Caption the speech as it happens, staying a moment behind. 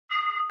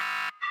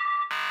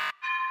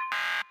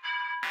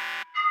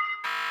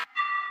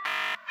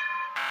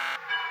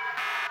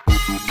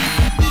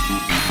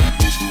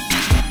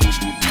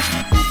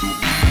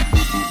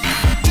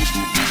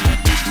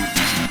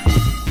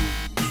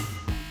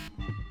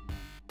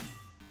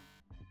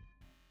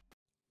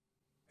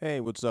Hey,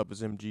 what's up?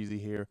 It's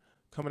MGZ here,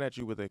 coming at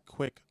you with a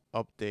quick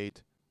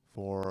update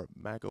for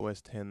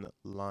macOS 10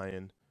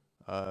 Lion.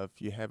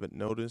 If you haven't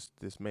noticed,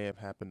 this may have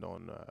happened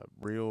on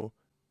real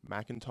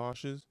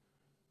Macintoshes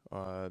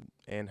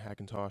and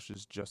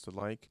Hackintoshes just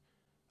alike.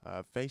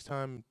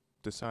 FaceTime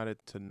decided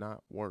to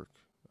not work.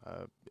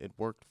 It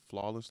worked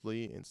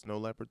flawlessly in Snow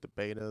Leopard, the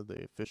beta,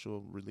 the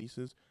official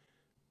releases,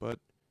 but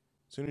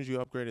as soon as you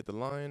upgraded the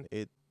Lion,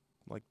 it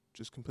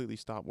just completely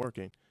stopped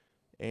working.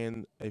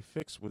 And a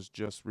fix was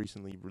just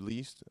recently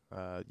released.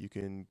 You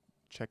can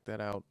check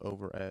that out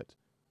over at,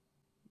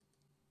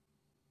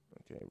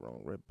 okay,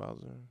 wrong web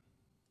browser.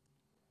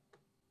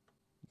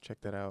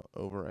 Check that out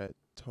over at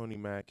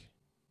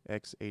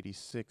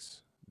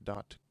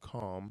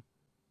TonyMacX86.com.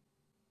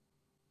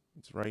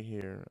 It's right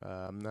here.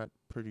 I'm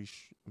pretty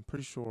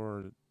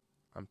sure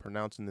I'm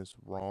pronouncing this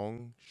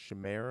wrong.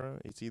 Chimera.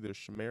 It's either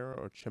Chimera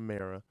or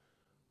Chimera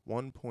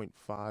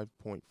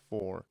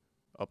 1.5.4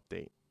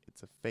 update.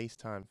 It's a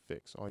FaceTime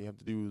fix. All you have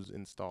to do is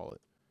install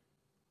it.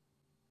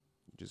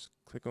 You just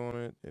click on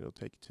it, it'll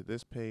take you to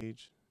this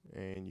page,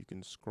 and you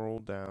can scroll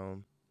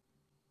down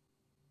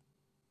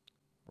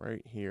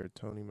right here,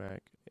 Tony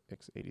Mac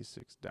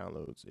X86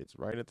 downloads. It's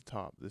right at the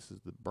top. This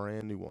is the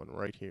brand new one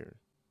right here.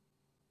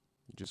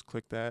 You just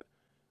click that.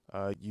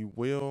 You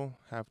will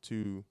have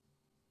to,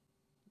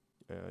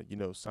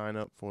 sign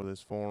up for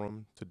this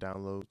forum to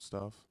download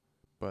stuff,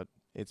 but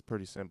it's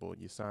pretty simple.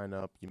 You sign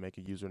up, you make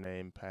a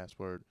username,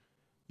 password,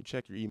 you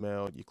check your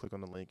email, you click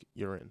on the link,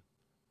 you're in.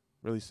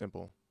 Really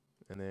simple.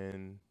 And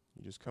then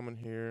you just come in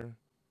here,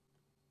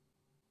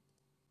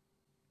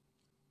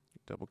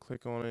 double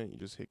click on it, you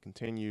just hit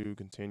continue,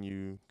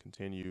 continue,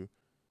 continue,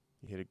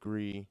 you hit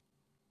agree.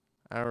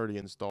 I already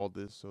installed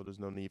this, so there's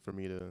no need for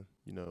me to,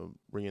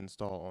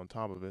 reinstall on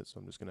top of it.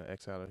 So I'm just gonna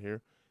X out of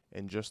here.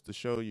 And just to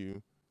show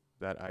you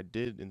that I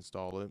did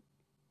install it,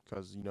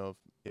 because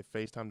if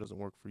FaceTime doesn't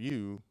work for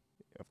you,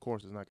 of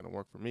course it's not gonna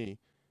work for me.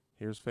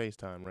 Here's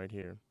FaceTime right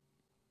here.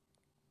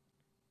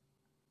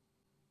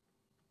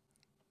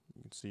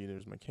 You can see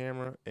there's my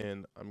camera,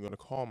 and I'm gonna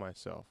call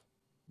myself.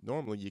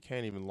 Normally you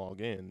can't even log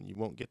in. You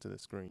won't get to the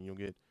screen. You'll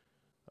get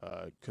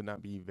could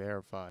not be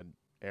verified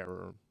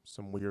error,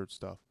 some weird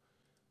stuff.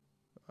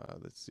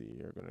 Let's see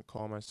here. I'm gonna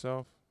call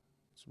myself.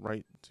 It's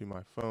right to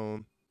my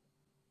phone.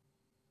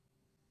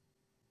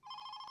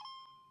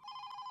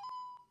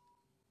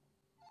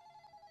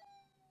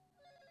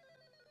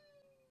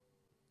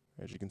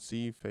 As you can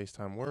see,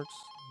 FaceTime works.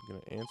 I'm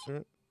gonna answer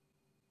it.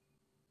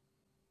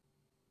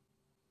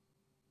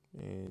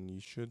 And you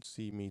should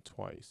see me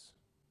twice.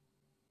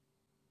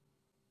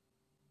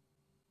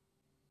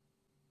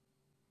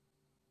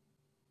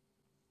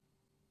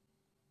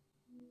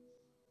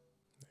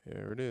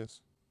 There it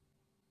is.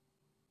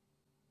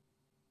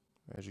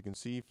 As you can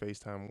see,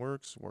 FaceTime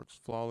works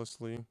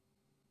flawlessly,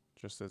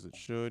 just as it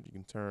should. You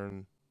can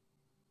turn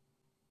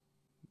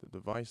the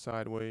device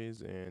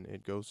sideways and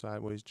it goes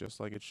sideways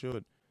just like it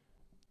should.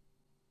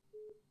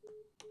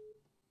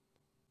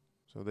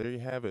 So there you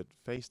have it,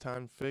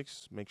 FaceTime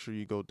fix. Make sure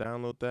you go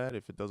download that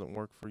if it doesn't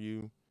work for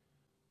you.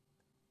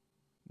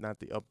 Not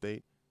the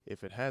update.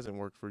 If it hasn't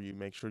worked for you,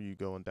 make sure you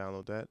go and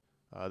download that.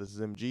 This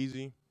is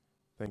MGZ.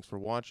 Thanks for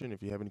watching.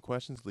 If you have any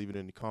questions, leave it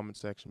in the comment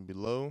section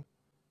below.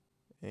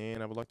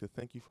 And I would like to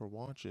thank you for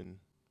watching.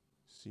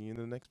 See you in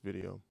the next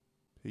video.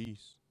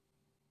 Peace.